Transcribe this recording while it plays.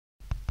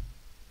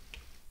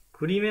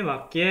그림에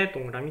맞게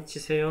동그라미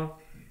치세요.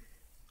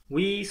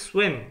 We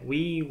swim,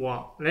 we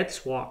walk,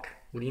 let's walk.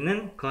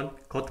 우리는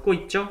걷고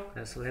있죠?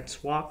 그래서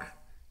let's walk.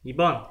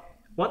 2번,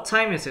 what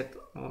time is it?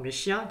 몇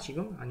시야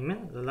지금?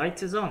 아니면 the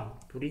light is on.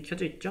 불이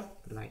켜져 있죠?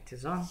 The light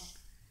is on.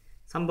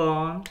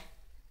 3번,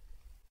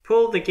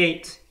 pull the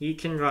gate, he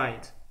can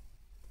ride.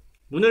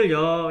 문을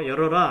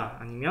열어라.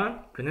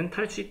 아니면 그는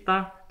탈 수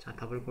있다. 자,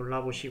 답을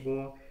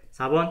골라보시고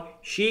 4번,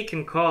 she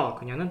can call.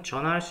 그녀는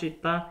전화할 수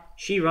있다.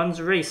 She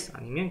runs a race.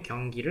 아니면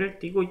경기를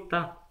뛰고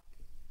있다.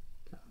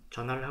 자,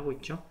 전화를 하고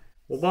있죠.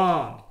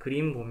 5번,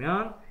 그림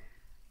보면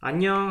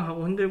안녕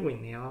하고 흔들고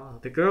있네요.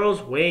 The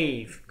girls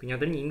wave.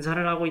 그녀들은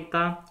인사를 하고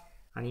있다.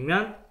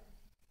 아니면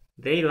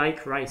they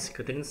like rice.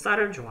 그들은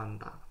쌀을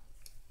좋아한다.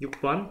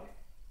 6번,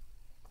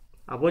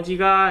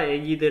 아버지가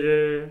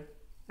애기랑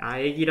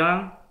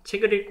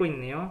책을 읽고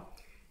있네요.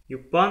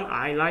 6번,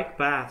 I like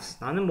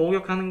baths. 나는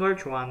목욕하는 걸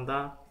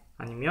좋아한다.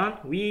 아니면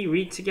we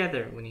read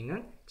together.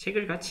 우리는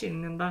책을 같이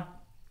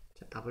읽는다.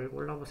 자, 답을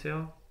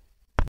골라보세요.